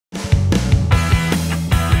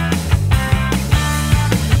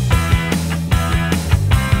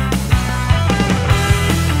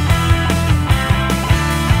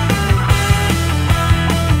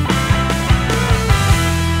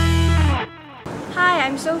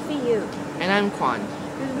I'm Sophie Yu. And I'm Kwan.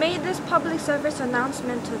 We've made this public service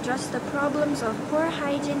announcement to address the problems of poor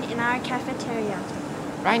hygiene in our cafeteria.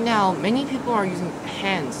 Right now, many people are using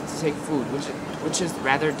hands to take food, which is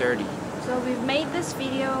rather dirty. So we've made this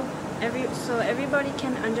video so everybody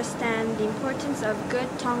can understand the importance of good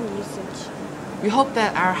tongue usage. We hope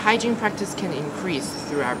that our hygiene practice can increase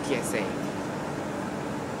through our PSA.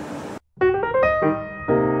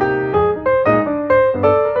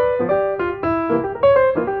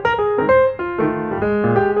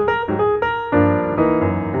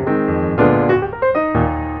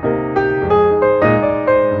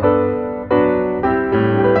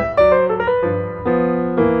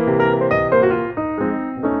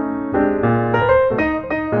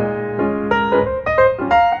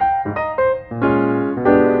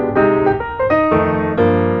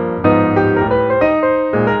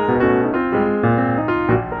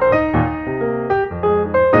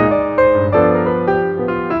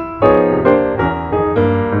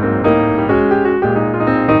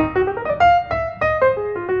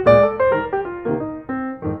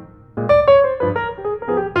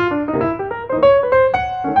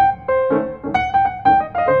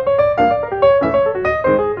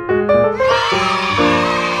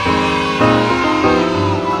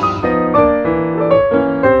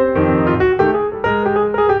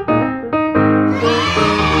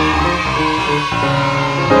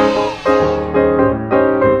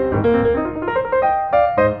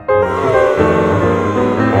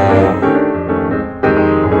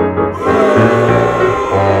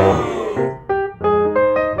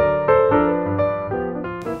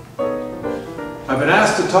 I've been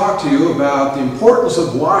asked to talk to you about the importance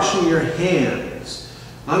of washing your hands.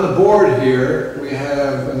 On the board here, we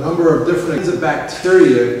have a number of different kinds of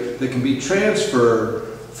bacteria that can be transferred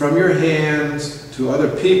from your hands to other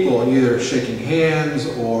people, either shaking hands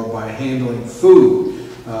or by handling food.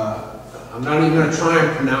 I'm not even going to try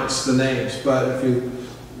and pronounce the names, but if you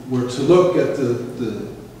were to look at the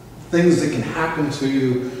things that can happen to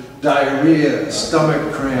you, diarrhea,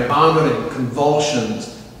 stomach cramp, vomiting,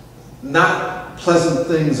 convulsions, not pleasant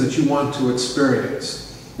things that you want to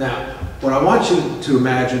experience. Now, what I want you to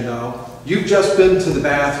imagine though, you've just been to the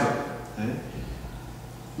bathroom. Okay?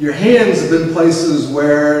 Your hands have been places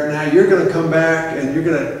where now you're going to come back and you're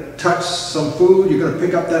going to touch some food, you're going to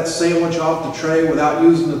pick up that sandwich off the tray without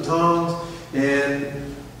using the tongs, and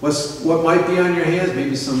what might be on your hands,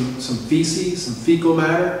 maybe some feces, some fecal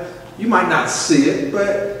matter. You might not see it,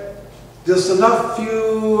 but just enough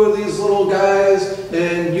few of these little guys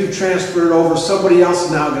and you transfer it over. Somebody else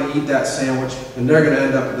is now going to eat that sandwich and they're going to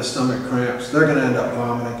end up with the stomach cramps. They're going to end up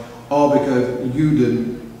vomiting, all because you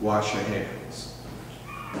didn't wash your hands.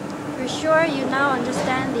 For sure, you now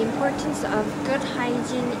understand the importance of good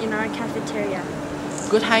hygiene in our cafeteria.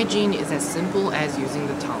 Good hygiene is as simple as using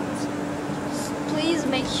the tongs. Please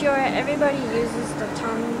make sure everybody uses the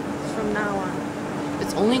tongs from now on.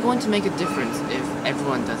 It's only going to make a difference if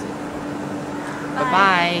everyone does it.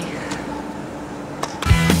 Bye. Bye-bye.